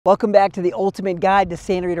Welcome back to the Ultimate Guide to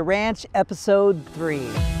Santa Rita Ranch, Episode 3.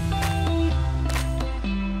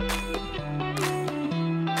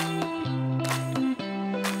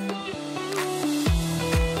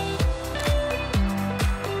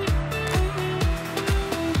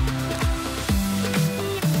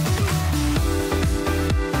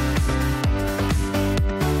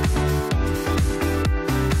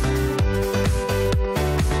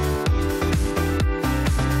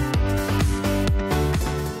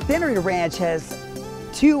 Santa Rita Ranch has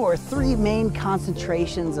 2 or 3 main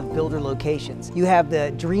concentrations of builder locations. You have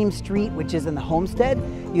the Dream Street, which is in the Homestead.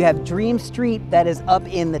 You have Dream Street that is up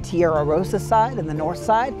in the Tierra Rosa side and the north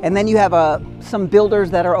side. And then you have some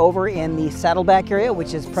builders that are over in the Saddleback area,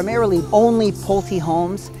 which is primarily only Pulte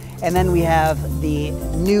Homes. And then we have the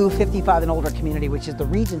new 55 and older community, which is the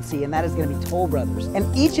Regency, and that is going to be Toll Brothers.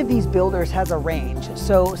 And each of these builders has a range.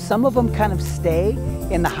 So some of them kind of stay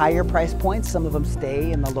in the higher price points, some of them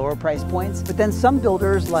stay in the lower price points. But then some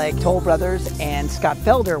builders like Toll Brothers and Scott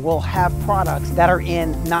Felder will have products that are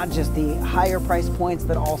in not just the higher price points,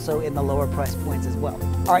 but also in the lower price points as well.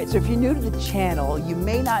 All right, so if you're new to the channel, you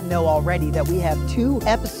may not know already that we have 2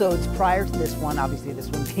 episodes prior to this one, obviously this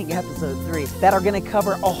one being episode 3, that are going to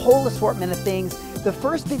cover a whole assortment of things. The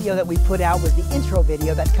first video that we put out was the intro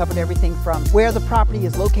video that covered everything from where the property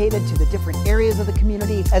is located to the different areas of the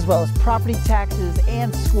community, as well as property taxes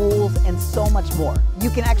and schools and so much more.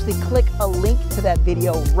 You can actually click a link to that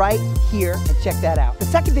video right here and check that out. The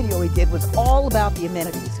second video we did was all about the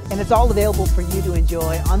amenities, and it's all available for you to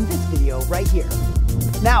enjoy on this video right here.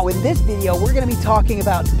 Now, in this video, we're going to be talking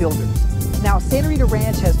about builders. Now, Santa Rita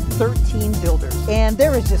Ranch has 13 builders, and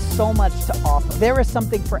there is just so much to offer. There is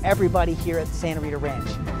something for everybody here at Santa Rita Ranch.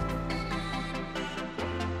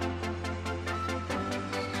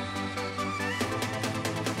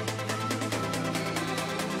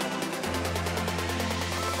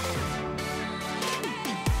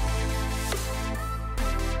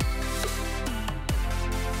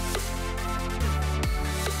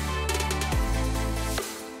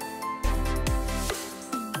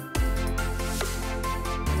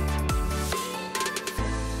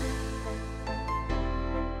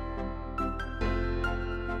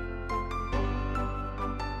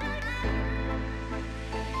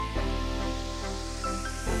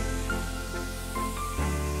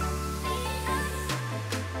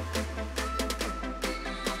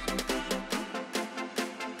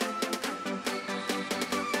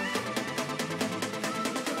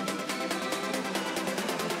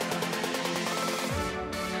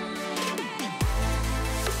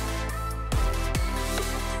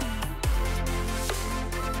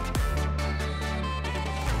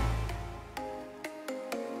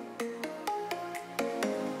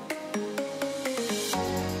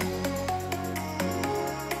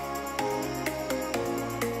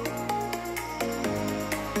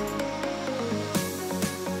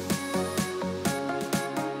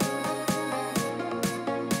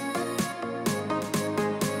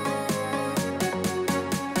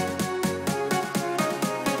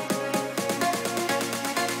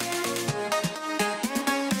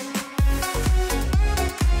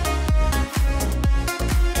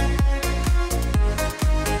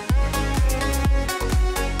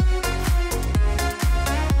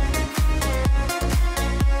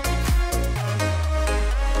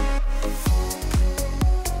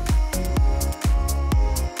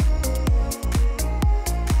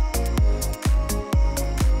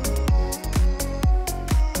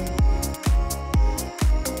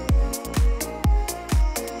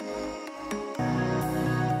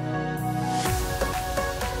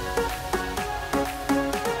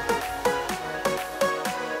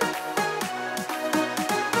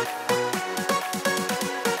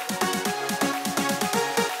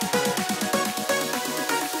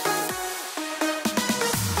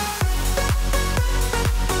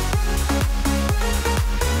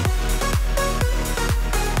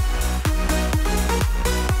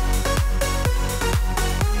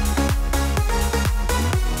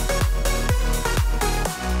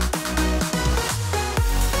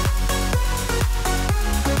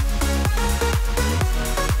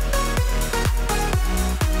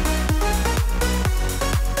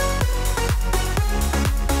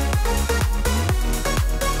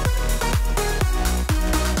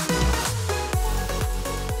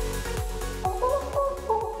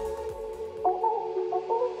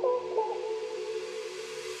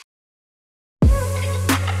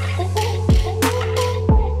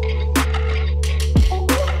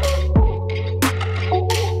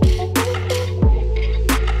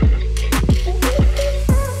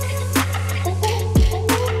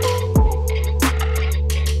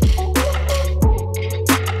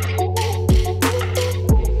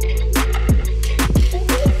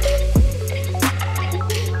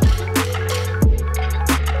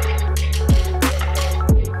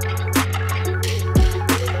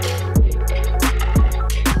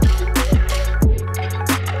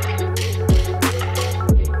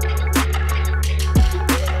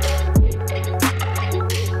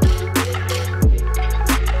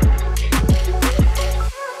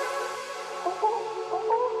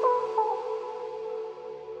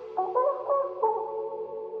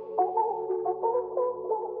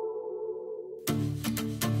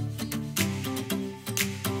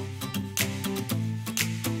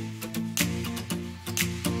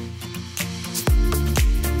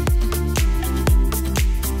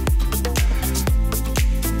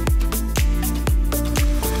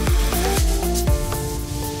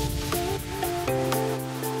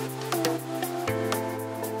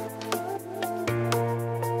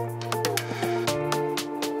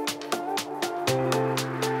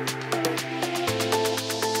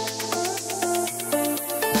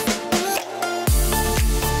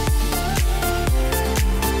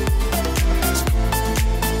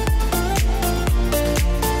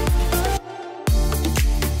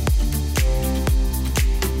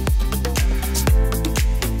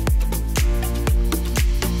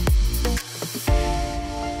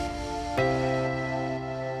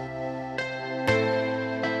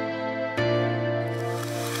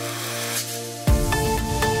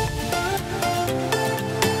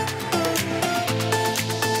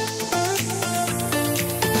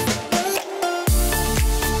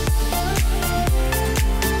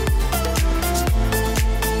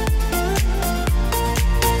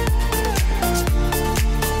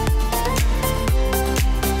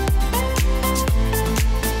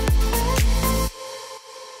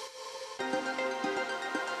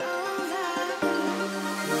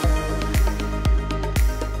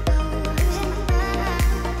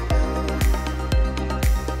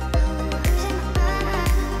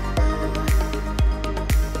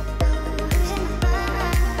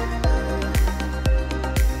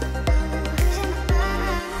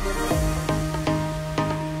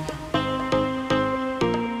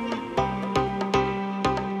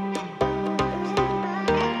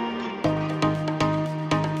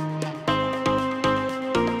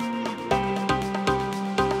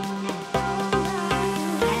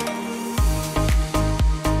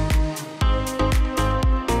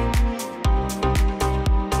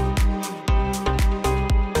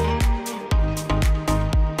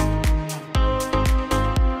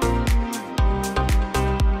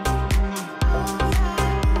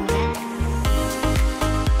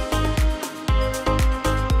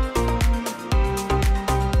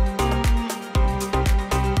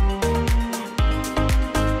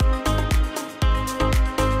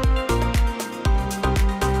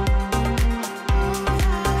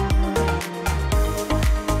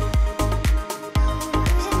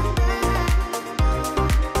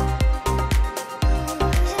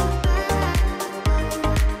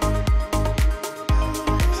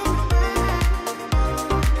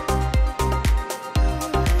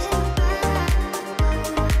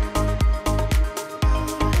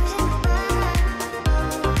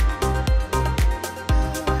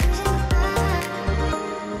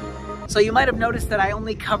 So you might have noticed that I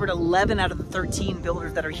only covered 11 out of the 13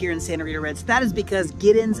 builders that are here in Santa Rita Ranch. That is because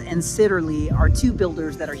Giddens and Sitterly are two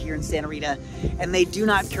builders that are here in Santa Rita, and they do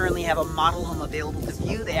not currently have a model home available to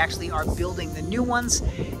view. They actually are building the new ones.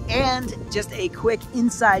 And just a quick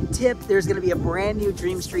inside tip, there's gonna be a brand new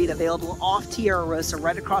Dream Street available off Tierra Rosa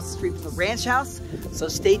right across the street from the ranch house. So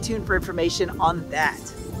stay tuned for information on that.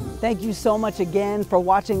 Thank you so much again for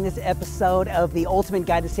watching this episode of the Ultimate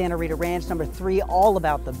Guide to Santa Rita Ranch number 3, all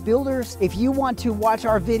about the builders. If you want to watch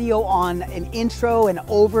our video on an intro, an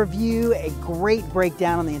overview, a great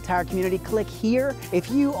breakdown on the entire community, click here.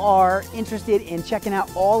 If you are interested in checking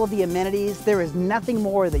out all of the amenities, there is nothing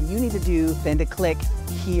more that you need to do than to click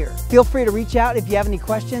here. Feel free to reach out if you have any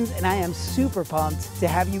questions, and I am super pumped to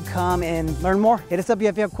have you come and learn more. Hit us up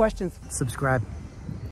if you have questions. Subscribe.